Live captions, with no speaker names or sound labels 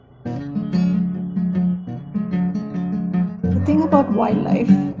thing about wildlife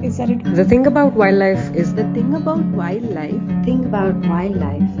is that The thing about wildlife is The thing about wildlife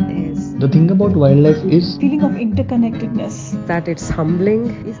is The thing about wildlife is feeling of interconnectedness. that it's humbling,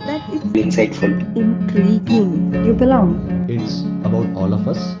 is that it's insightful. intriguing. You belong. it's about all of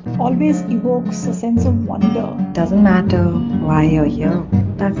us. Always evokes a sense of wonder. Doesn't matter why you're here.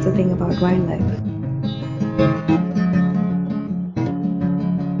 That's the thing about wildlife.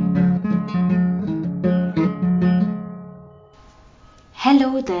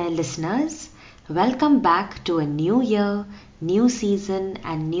 Hello there, listeners. Welcome back to a new year, new season,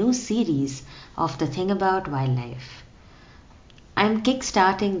 and new series of The Thing About Wildlife. I'm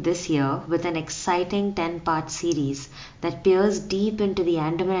kickstarting this year with an exciting 10-part series that peers deep into the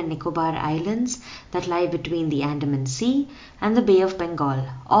Andaman and Nicobar Islands that lie between the Andaman Sea and the Bay of Bengal,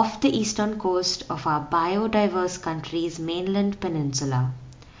 off the eastern coast of our biodiverse country's mainland peninsula.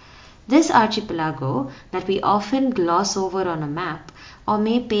 This archipelago, that we often gloss over on a map or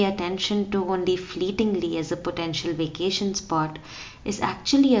may pay attention to only fleetingly as a potential vacation spot, is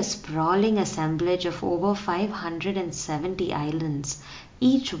actually a sprawling assemblage of over 570 islands,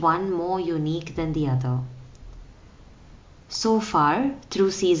 each one more unique than the other. So far,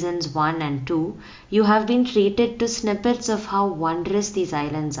 through seasons 1 and 2, you have been treated to snippets of how wondrous these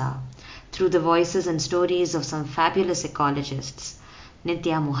islands are, through the voices and stories of some fabulous ecologists.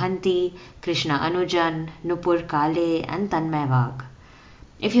 Nitya Mohanty, Krishna Anujan, Nupur Kale, and Tanmay Wagh.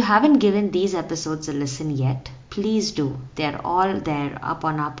 If you haven't given these episodes a listen yet, please do. They're all there up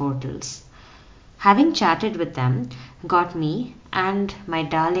on our portals. Having chatted with them got me and my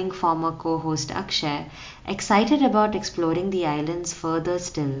darling former co-host Akshay excited about exploring the islands further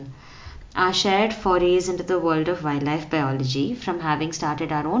still. Our shared forays into the world of wildlife biology, from having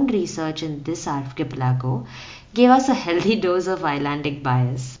started our own research in this archipelago, gave us a healthy dose of islandic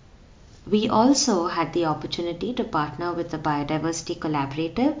bias. We also had the opportunity to partner with the Biodiversity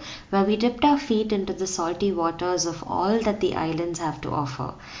Collaborative, where we dipped our feet into the salty waters of all that the islands have to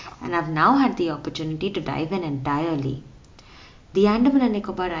offer, and have now had the opportunity to dive in entirely. The Andaman and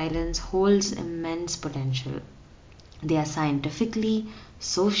Nicobar Islands holds immense potential. They are scientifically,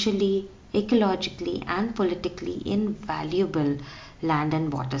 socially, ecologically, and politically invaluable land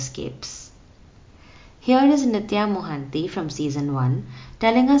and waterscapes. Here is Nitya Mohanty from season 1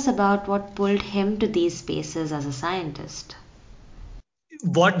 telling us about what pulled him to these spaces as a scientist.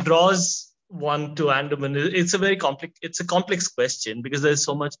 What draws one to Andaman? It's a complex question because there's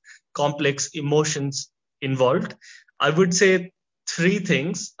so much complex emotions involved. I would say three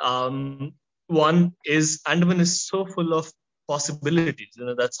things. One is Andaman is so full of possibilities.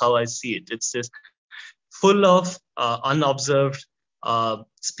 That's how I see it. It's just full of unobserved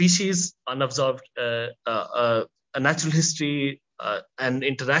species, unobserved natural history and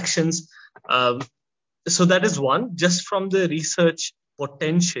interactions. So that is one. Just from the research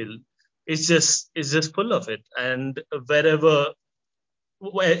potential, it's just full of it. And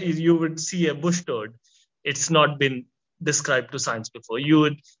where you would see a bush toad, it's not been described to science before. You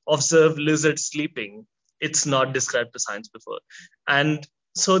would observe lizards sleeping, it's not described to science before. And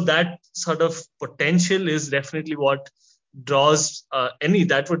so that sort of potential is definitely what draws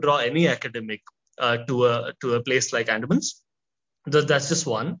would draw any academic to a place like Andamans. That's just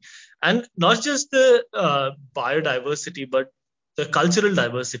one. And not just the biodiversity, but the cultural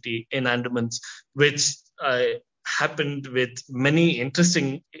diversity in Andamans, which happened with many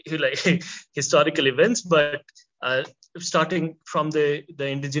interesting like historical events, but starting from the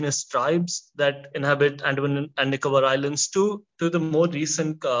indigenous tribes that inhabit Andaman and Nicobar Islands to the more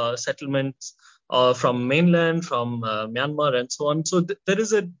recent settlements from mainland, from Myanmar and so on. So there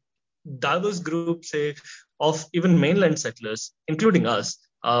is a diverse group, say, of even mainland settlers, including us.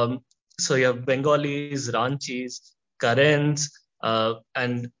 So you have Bengalis, Ranchis, Karens,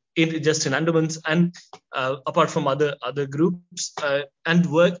 and just in Andamans, and apart from other groups, and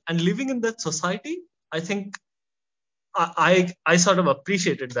work and living in that society. I think I sort of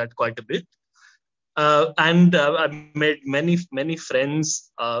appreciated that quite a bit, and I made many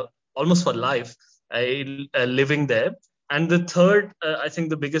friends almost for life living there. And the third, I think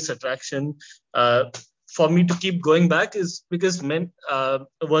the biggest attraction for me to keep going back is because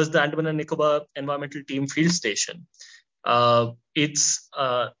was the Andaman and Nicobar Environmental Team Field Station. It's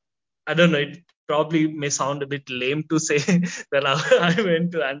I don't know, it probably may sound a bit lame to say that I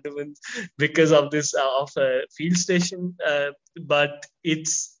went to Andaman because of this of a field station, but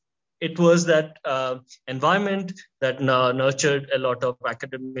it was that environment that nurtured a lot of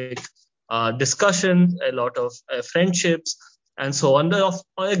academic discussion, a lot of friendships, and so on.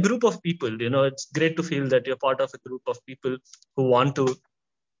 A group of people, it's great to feel that you're part of a group of people who want to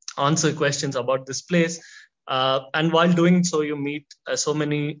answer questions about this place And while doing so, you meet so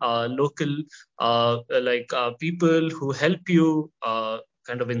many local people who help you,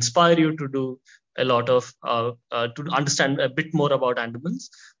 kind of inspire you to do a lot of to understand a bit more about Andamans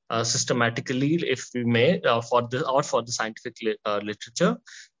systematically, if we may, for the scientific literature.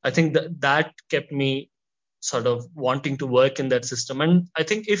 I think that kept me sort of wanting to work in that system. And I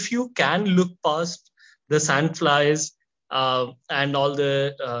think if you can look past the sandflies and all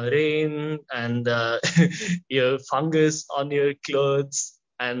the rain and your fungus on your clothes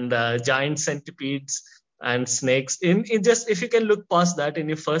and giant centipedes and snakes, in just if you can look past that in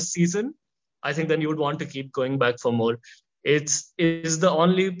your first season, I think then you would want to keep going back for more. It's the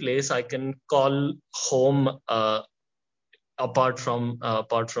only place I can call home, apart from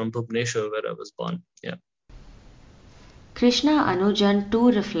Bhubaneswar, where I was born. Yeah. Krishna Anujan too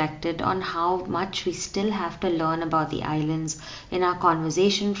reflected on how much we still have to learn about the islands in our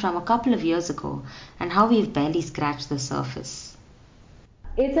conversation from a couple of years ago, and how we've barely scratched the surface.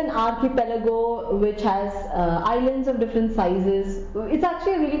 It's an archipelago which has islands of different sizes. It's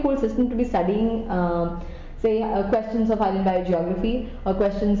actually a really cool system to be studying, say, questions of island biogeography or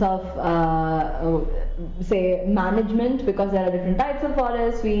questions of, say, management, because there are different types of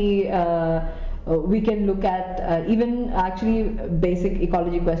forests. We can look at even actually basic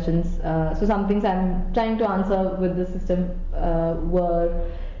ecology questions. So some things I'm trying to answer with the system were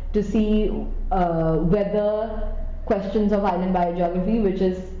to see whether questions of island biogeography, which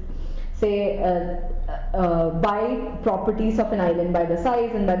is, say, by properties of an island, by the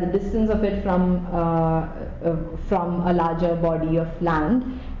size and by the distance of it from a larger body of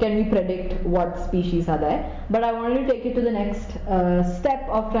land, can we predict what species are there. But I wanted to take it to the next step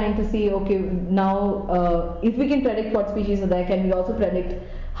of trying to see, okay, now if we can predict what species are there, can we also predict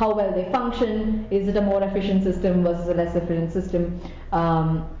how well they function? Is it a more efficient system versus a less efficient system?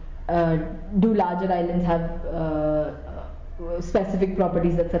 Do larger islands have specific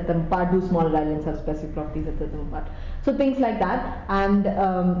properties that set them apart? Do smaller islands have specific properties that set them apart? So things like that. And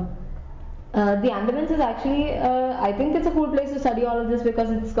the Andamans is actually, I think it's a cool place to study all of this, because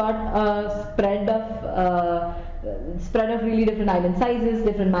it's got a spread of really different island sizes,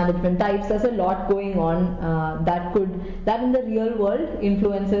 different management types. There's a lot going on that in the real world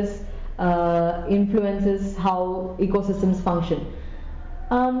influences how ecosystems function.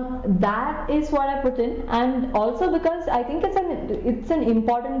 That is what I put in, and also because I think it's an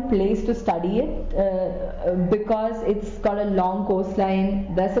important place to study it, because it's got a long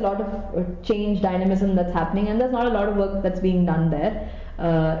coastline. There's a lot of change dynamism that's happening, and there's not a lot of work that's being done there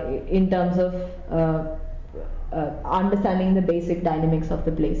in terms of understanding the basic dynamics of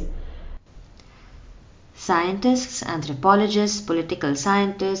the place. Scientists, anthropologists, political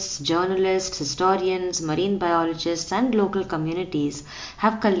scientists, journalists, historians, marine biologists, and local communities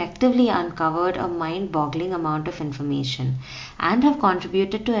have collectively uncovered a mind-boggling amount of information and have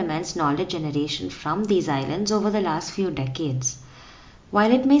contributed to immense knowledge generation from these islands over the last few decades.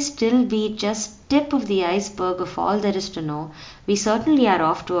 While it may still be just tip of the iceberg of all there is to know, we certainly are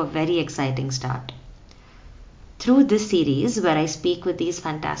off to a very exciting start. Through this series, where I speak with these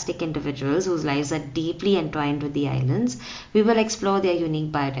fantastic individuals whose lives are deeply entwined with the islands, we will explore their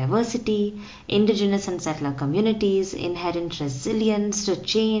unique biodiversity, indigenous and settler communities, inherent resilience to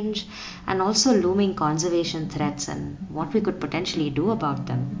change, and also looming conservation threats and what we could potentially do about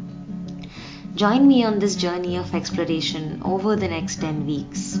them. Join me on this journey of exploration over the next 10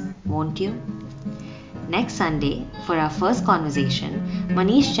 weeks, won't you? Next Sunday, for our first conversation,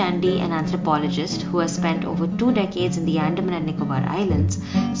 Manish Chandy, an anthropologist who has spent over 2 decades in the Andaman and Nicobar Islands,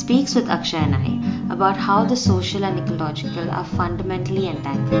 speaks with Akshay and I about how the social and ecological are fundamentally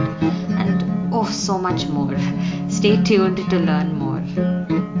entangled, and oh, so much more. Stay tuned to learn more.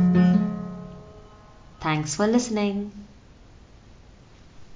 Thanks for listening.